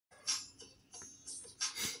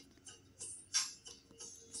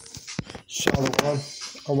Shalom.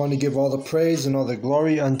 I want to give all the praise and all the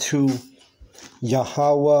glory unto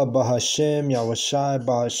Yahweh Bahashem, Yahushai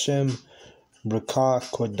Bahashem, Brakah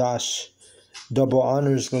Kodash. Double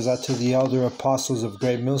honors goes out to the elder apostles of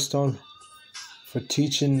Great Millstone for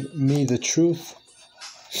teaching me the truth.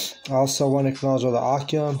 I also want to acknowledge all the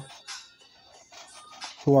Akyam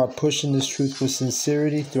who are pushing this truth with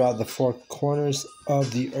sincerity throughout the four corners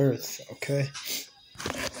of the earth. Okay?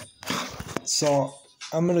 So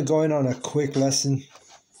I'm going to go in on a quick lesson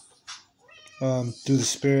through the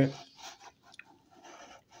Spirit.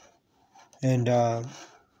 And I'm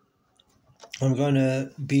going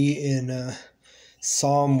to be in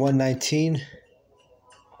Psalm 119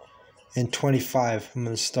 and 25. I'm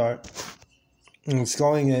going to start. And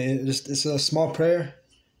it's a small prayer.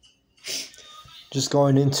 Just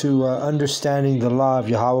going into understanding the law of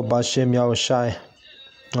Yahweh Bashem Yahushai.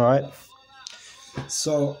 All right.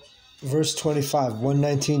 So, verse 25,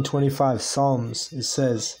 119:25, Psalms, it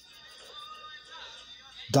says,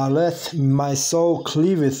 Daleth, my soul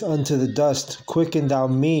cleaveth unto the dust, quicken thou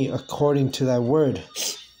me according to thy word.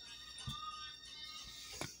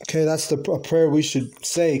 Okay, that's a prayer we should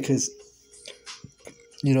say, because,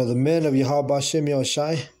 the men of Yahweh Bashem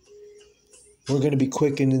Yahushai, we're going to be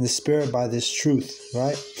quickened in the spirit by this truth,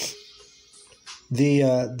 right?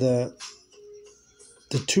 The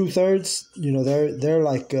 2/3, they're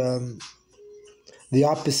like the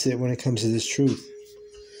opposite when it comes to this truth.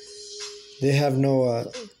 They have no,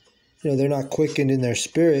 they're not quickened in their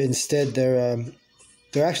spirit. Instead, they're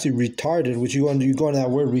actually retarded. Which you go into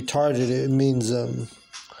that word retarded, it means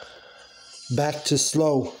back to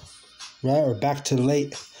slow, right, or back to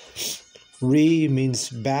late. Means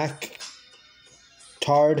back.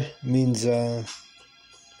 Tard means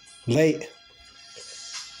late.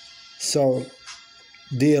 So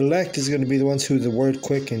the elect is going to be the ones who the word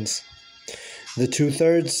quickens. The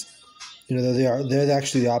 2/3, they're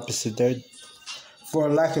actually the opposite. They're, for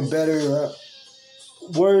lack of better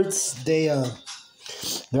words, they're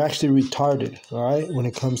actually retarded. All right, when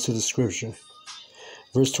it comes to the scripture.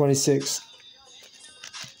 Verse 26.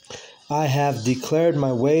 I have declared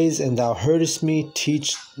my ways, and thou heardest me.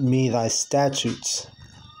 Teach me thy statutes.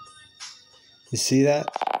 You see that?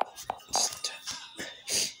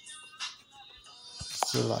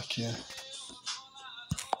 Still like, yeah.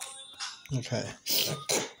 Okay.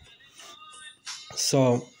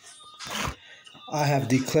 So, I have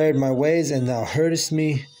declared my ways, and thou heardest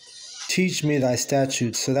me. Teach me thy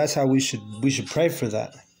statutes. So that's how we should pray for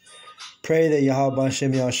that. Pray that Yahweh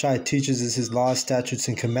Bashem Yahushai teaches us his laws, statutes,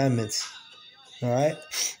 and commandments. All right?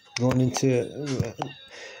 Going into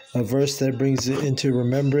a verse that brings it into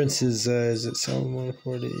remembrance is it Psalm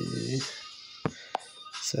 147?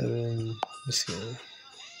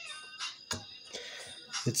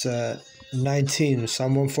 It's 19,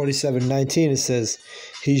 Psalm 147:19. It says,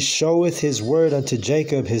 He showeth his word unto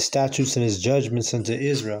Jacob, his statutes and his judgments unto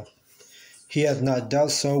Israel. He hath not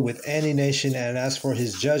dealt so with any nation, and as for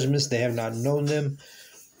his judgments, they have not known them.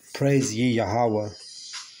 Praise ye Yahweh.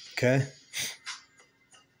 Okay?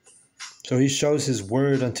 So he shows his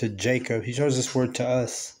word unto Jacob. He shows his word to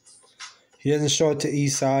us. He doesn't show it to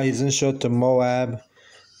Esau. He doesn't show it to Moab.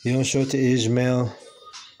 He don't show it to Ishmael.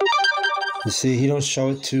 You see, he don't show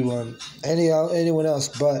it to anyone else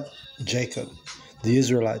but Jacob, the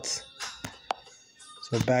Israelites.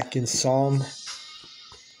 So back in Psalm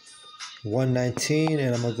 119,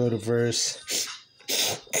 and I'm going to go to verse,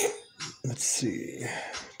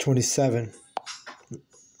 27.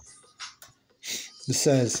 It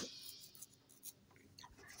says,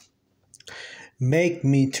 Make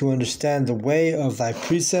me to understand the way of thy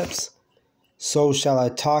precepts, so shall I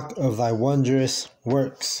talk of thy wondrous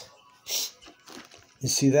works. You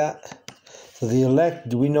see that? So the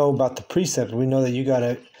elect, we know about the precept. We know that you got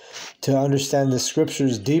to understand the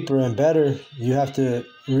scriptures deeper and better, you have to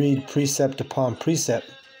read precept upon precept.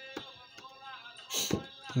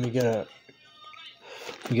 Let me get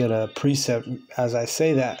a precept as I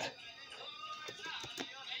say that.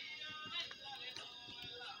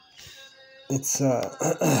 It's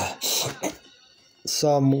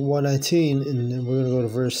Psalm 119, and then we're going to go to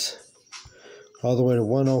verse all the way to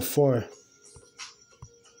 104.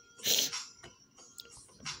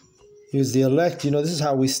 Here's the elect. This is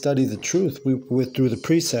how we study the truth. We through the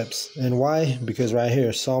precepts. And why? Because right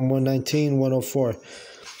here, Psalm 119, 104.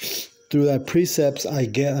 Through thy precepts I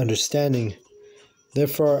get understanding.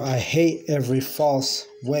 Therefore I hate every false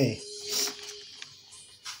way.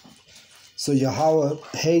 So Yahweh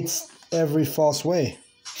hates every false way.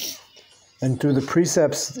 And through the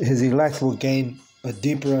precepts, his elect will gain a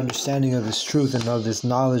deeper understanding of this truth and of this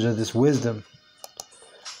knowledge, of this wisdom.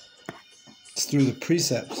 It's through the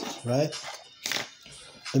precepts. right?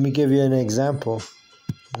 Let me give you an example.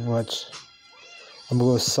 Watch. I'm going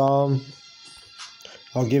to go Psalm.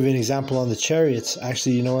 I'll give you an example on the chariots.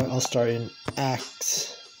 Actually, you know what? I'll start in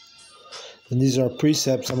Acts. And these are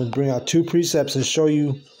precepts. I'm going to bring out 2 precepts and show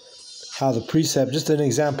you how the precept, just an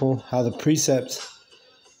example, how the precepts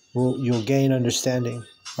you'll gain understanding.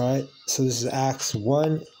 All right? So this is Acts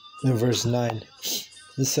 1 and verse 9.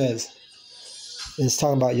 It says, it's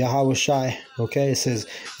talking about Yahweh Shai. Okay? It says,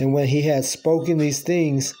 and when he had spoken these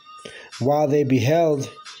things, while they beheld,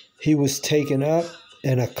 he was taken up,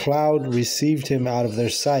 and a cloud received him out of their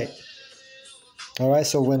sight. All right?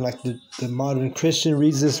 So when like the modern Christian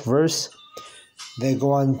reads this verse, they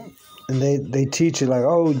go on and they teach it like,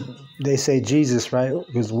 oh, they say Jesus, right?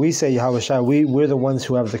 Because we say Yahweh Shai. We're the ones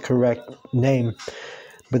who have the correct name.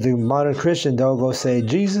 But the modern Christian, they'll go say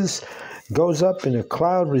Jesus goes up and a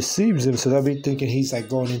cloud receives him. So they'll be thinking he's like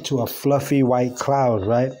going into a fluffy white cloud,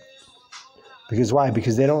 right? Because why?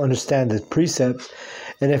 Because they don't understand the precepts.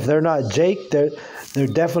 And if they're not Jake, they're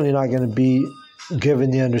definitely not going to be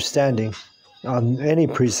given the understanding on any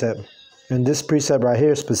precept. And this precept right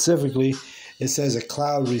here specifically, it says a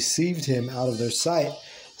cloud received him out of their sight.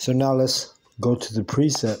 So now let's go to the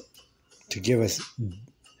precept to give us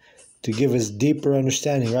deeper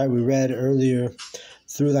understanding, right? We read earlier,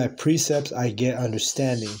 through thy precepts I get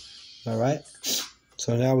understanding. All right?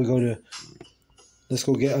 So now let's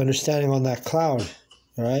go get understanding on that cloud.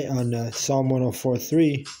 All right? On Psalm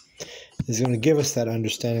 104:3 is going to give us that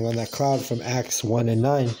understanding on that cloud from Acts 1 and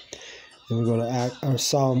 9. And we go to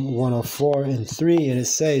Psalm 104:3, and it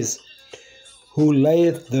says, who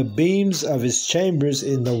layeth the beams of his chambers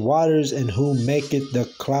in the waters, and who maketh the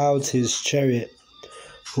clouds his chariot,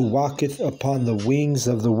 who walketh upon the wings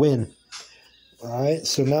of the wind. All right,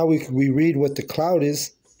 so now we read what the cloud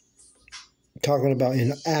is talking about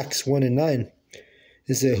in Acts 1 and 9.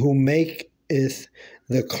 It said, who maketh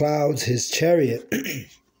the clouds his chariot.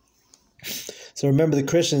 So remember, the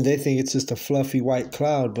Christians, they think it's just a fluffy white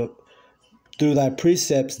cloud, but through thy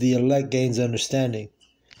precepts the elect gains understanding.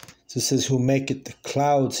 So it says, who maketh the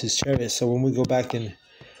clouds his chariot. So when we go back and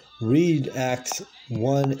read Acts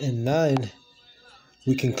 1 and 9,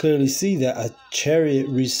 we can clearly see that a chariot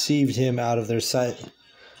received him out of their sight.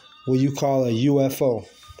 What you call a UFO. All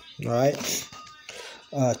right?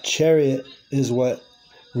 A chariot is what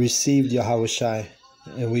received Yahweh Shai.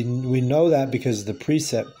 And we know that because of the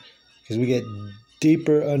precept. Because we get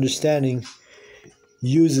deeper understanding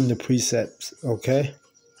using the precepts. Okay?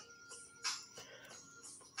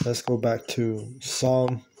 Let's go back to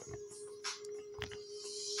Psalm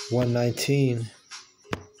 119.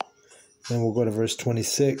 Then we'll go to verse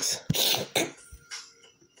 26.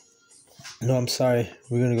 No, I'm sorry.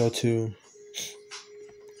 We're going to go to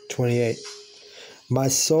 28. My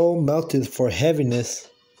soul melteth for heaviness.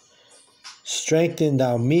 Strengthen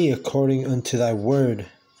thou me according unto thy word.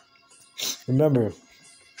 Remember,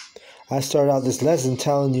 I started out this lesson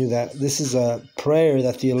telling you that this is a prayer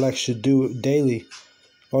that the elect should do daily.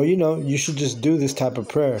 Or, you should just do this type of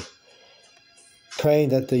prayer. Praying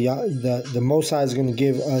that the Most High is going to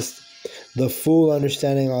give us the full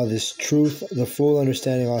understanding of this truth, the full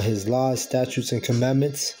understanding of his laws, statutes, and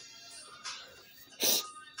commandments.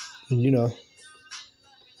 And,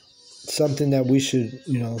 something that we should,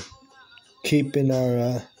 keep in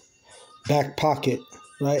our back pocket,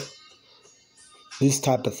 right? These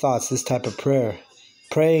type of thoughts, this type of prayer.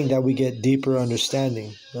 Praying that we get deeper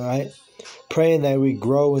understanding, all right? Praying that we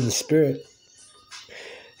grow in the Spirit.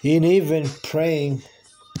 And even praying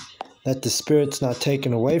that the Spirit's not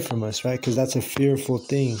taken away from us, right? Because that's a fearful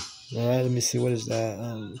thing. All right, let me see. What is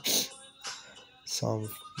that? Psalm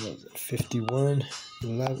 51,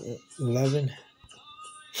 11.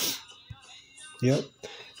 Yep.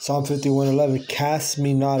 Psalm 51:11. Cast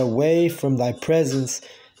me not away from thy presence,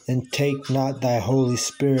 and take not thy Holy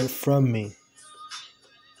Spirit from me.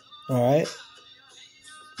 All right.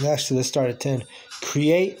 Actually, let's start at 10.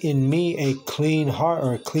 Create in me a clean heart,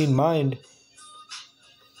 or a clean mind,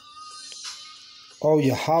 O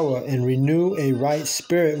Yahweh, and renew a right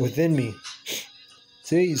spirit within me.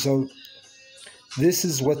 See, so this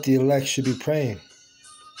is what the elect should be praying.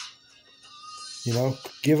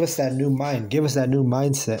 Give us that new mind. Give us that new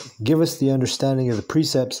mindset. Give us the understanding of the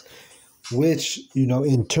precepts, which,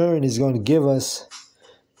 in turn is going to give us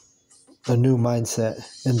a new mindset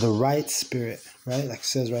and the right spirit, right? Like it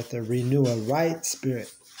says right there, renew a right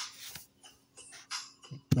spirit.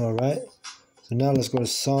 All right. So now let's go to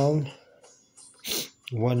Psalm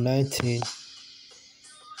 119.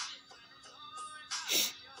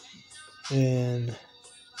 And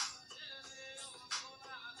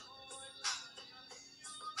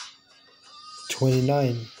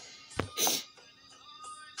 '29.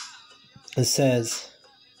 It says,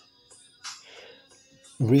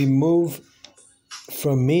 remove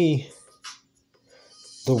from me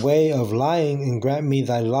the way of lying and grant me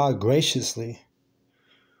thy law graciously.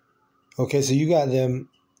 Okay, so you got them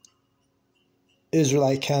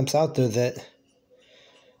Israelite camps out there that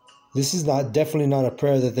this is definitely not a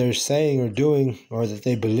prayer that they're saying or doing or that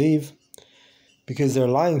they believe, because they're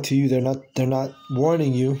lying to you. They're not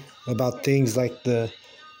warning you about things like the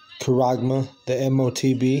Charagma, the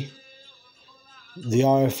MOTB, the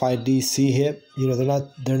RFID CHIP. You know,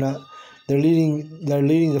 they're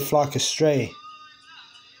leading the flock astray.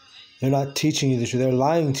 They're not teaching you the truth. They're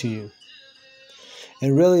lying to you.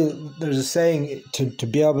 And really, there's a saying, to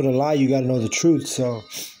be able to lie, you got to know the truth. So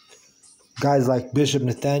guys like Bishop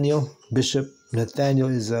Nathaniel is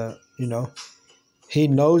he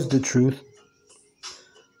knows the truth.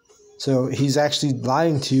 So he's actually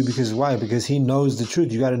lying to you because why? Because he knows the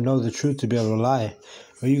truth. You got to know the truth to be able to lie.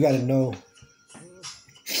 Or you got to know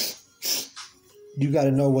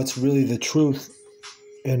what's really the truth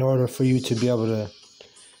in order for you to be able to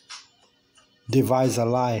devise a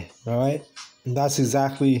lie. All right? And that's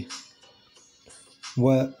exactly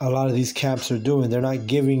what a lot of these camps are doing. They're not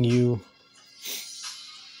giving you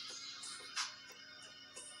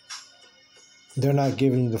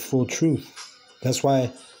the full truth. That's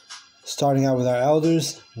why, starting out with our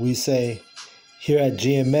elders, we say here at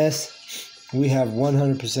GMS, we have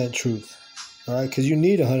 100% truth. All right? Because you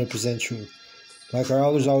need 100% truth. Like our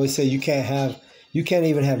elders always say, you can't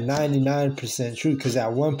even have 99% truth, because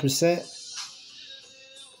at 1%,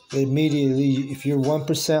 immediately, if you're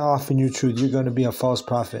 1% off in your truth, you're going to be a false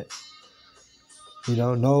prophet. You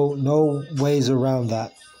know, no ways around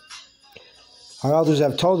that. Our elders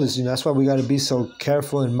have told us, that's why we got to be so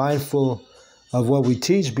careful and mindful of what we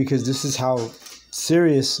teach, because this is how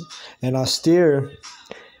serious and austere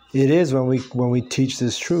it is when we teach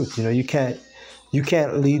this truth. You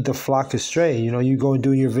can't lead the flock astray. You go and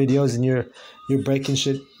do your videos and you're breaking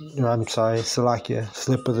shit. I'm sorry, Salakia,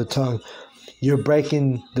 slip of the tongue. You're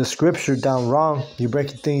breaking the scripture down wrong. You're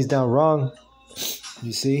breaking things down wrong.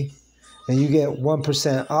 You see? And you get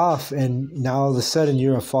 1% off, and now all of a sudden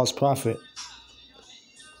you're a false prophet.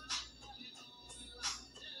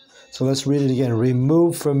 So let's read it again.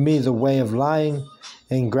 Remove from me the way of lying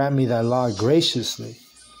and grant me thy law graciously.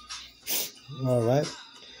 All right.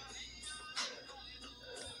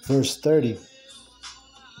 Verse 30.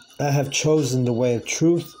 I have chosen the way of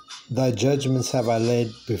truth. Thy judgments have I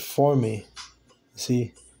laid before me.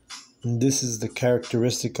 See, and this is the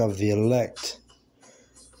characteristic of the elect.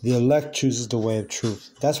 The elect chooses the way of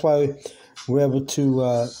truth. That's why we're able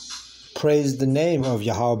to praise the name of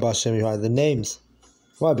Yahweh B'Shem Yahweh, the names.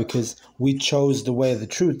 Why? Because we chose the way of the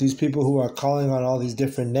truth. These people who are calling on all these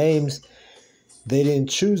different names, they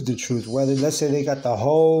didn't choose the truth. Whether, let's say, they got the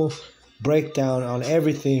whole breakdown on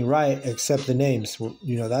everything right except the names.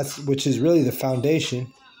 That's which is really the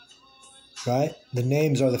foundation, right? The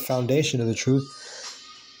names are the foundation of the truth.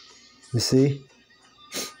 You see?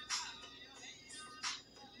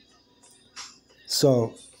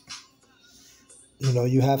 So,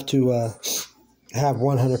 you have to have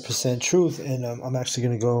 100% truth. And I'm actually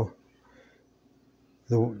going to go,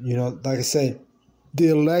 like I said, the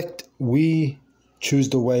elect, we choose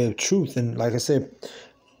the way of truth. And like I said,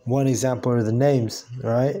 one example are the names, all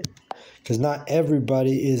right? Because not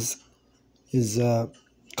everybody is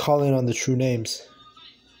calling on the true names.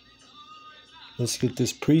 Let's get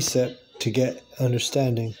this precept to get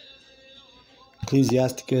understanding.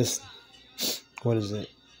 Ecclesiasticus, what is it?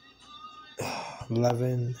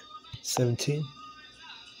 11:17?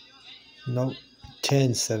 Nope,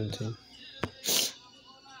 10:17.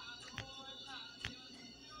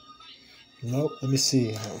 Nope, let me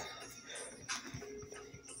see.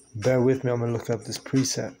 Bear with me, I'm going to look up this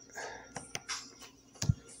precept.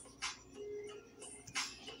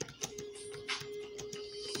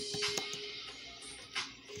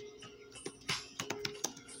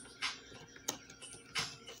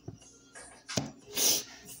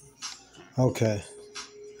 Okay,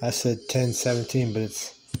 I said 10:17, but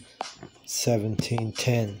it's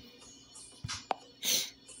 17:10.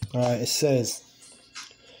 All right, it says,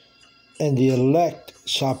 and the elect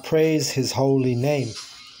shall praise his holy name.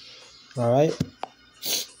 All right,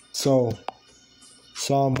 so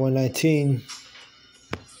Psalm 119,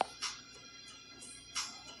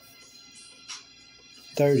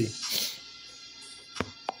 30.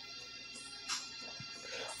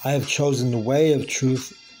 I have chosen the way of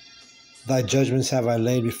truth. Thy judgments have I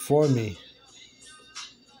laid before me.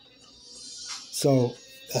 So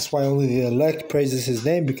that's why only the elect praises his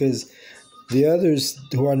name, because the others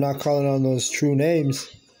who are not calling on those true names,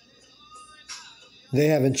 they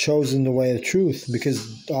haven't chosen the way of truth,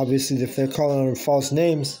 because obviously if they're calling on false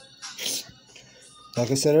names, like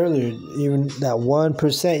I said earlier, even that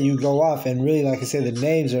 1% you go off, and really, like I said, the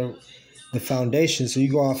names are the foundation, so you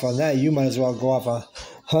go off on that, you might as well go off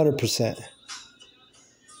 100%.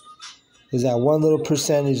 There's that one little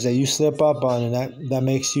percentage that you slip up on, and that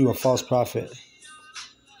makes you a false prophet.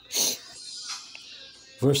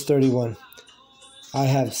 Verse 31. I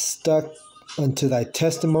have stuck unto thy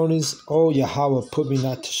testimonies, O Yahweh, put me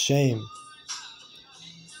not to shame.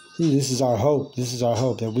 See, this is our hope. This is our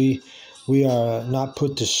hope, that we are not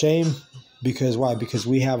put to shame. Because why? Because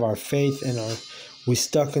we have our faith and we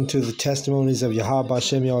stuck into the testimonies of Yahweh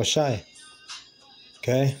Hashem Yahushai.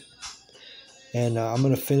 Okay? And I'm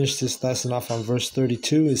going to finish this lesson off on verse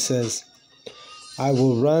 32. It says, I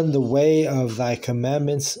will run the way of thy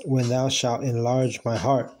commandments when thou shalt enlarge my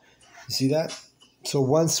heart. You see that? So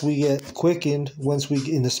once we get quickened, once we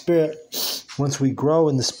in the Spirit, once we grow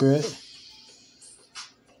in the Spirit,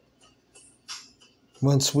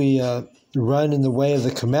 once we run in the way of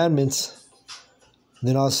the commandments,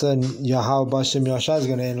 then all of a sudden Yahweh Hashem Yahushua is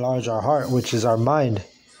going to enlarge our heart, which is our mind,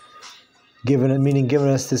 giving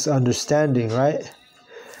us this understanding, right?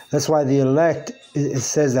 That's why the elect, it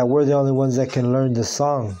says that we're the only ones that can learn the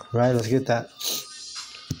song, right? Let's get that.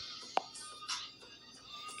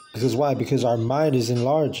 Because why? Because our mind is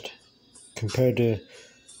enlarged compared to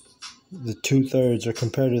the 2/3, or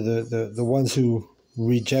compared to the ones who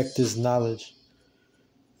reject this knowledge.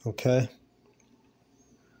 Okay?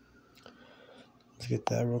 Let's get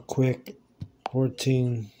that real quick.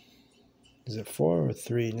 14. Is it 4 or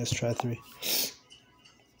 3? Let's try 3.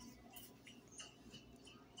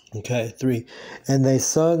 Okay, 3. And they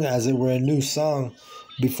sung as it were a new song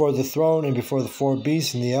before the throne and before the 4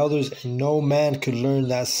 beasts and the elders, and no man could learn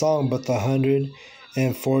that song but the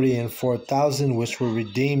 144,000 which were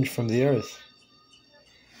redeemed from the earth.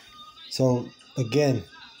 So again,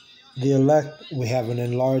 the elect, we have an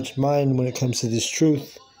enlarged mind when it comes to this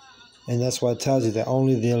truth, and that's why it tells you that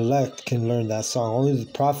only the elect can learn that song. Only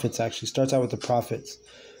the prophets, actually starts out with the prophets,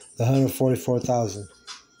 the 144,000.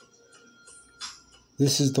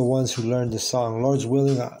 This is the ones who learned the song. Lord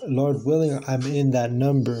willing, I'm in that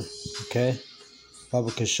number. Okay? Baba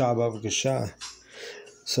Kasha, Baba Kasha.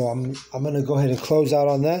 So I'm going to go ahead and close out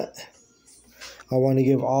on that. I want to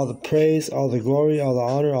give all the praise, all the glory, all the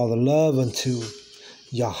honor, all the love unto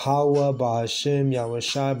Yahweh, Bahashem,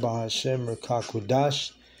 Yahushai, Bahashem,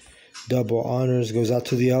 Rakakwadash. Double honors goes out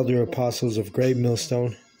to the elder apostles of Great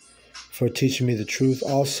Millstone for teaching me the truth.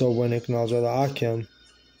 Also, when acknowledged by the Akim,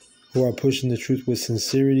 who are pushing the truth with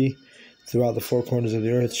sincerity throughout the 4 corners of the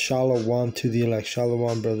earth. Shalom to the elect.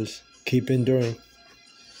 Shalom, brothers. Keep enduring.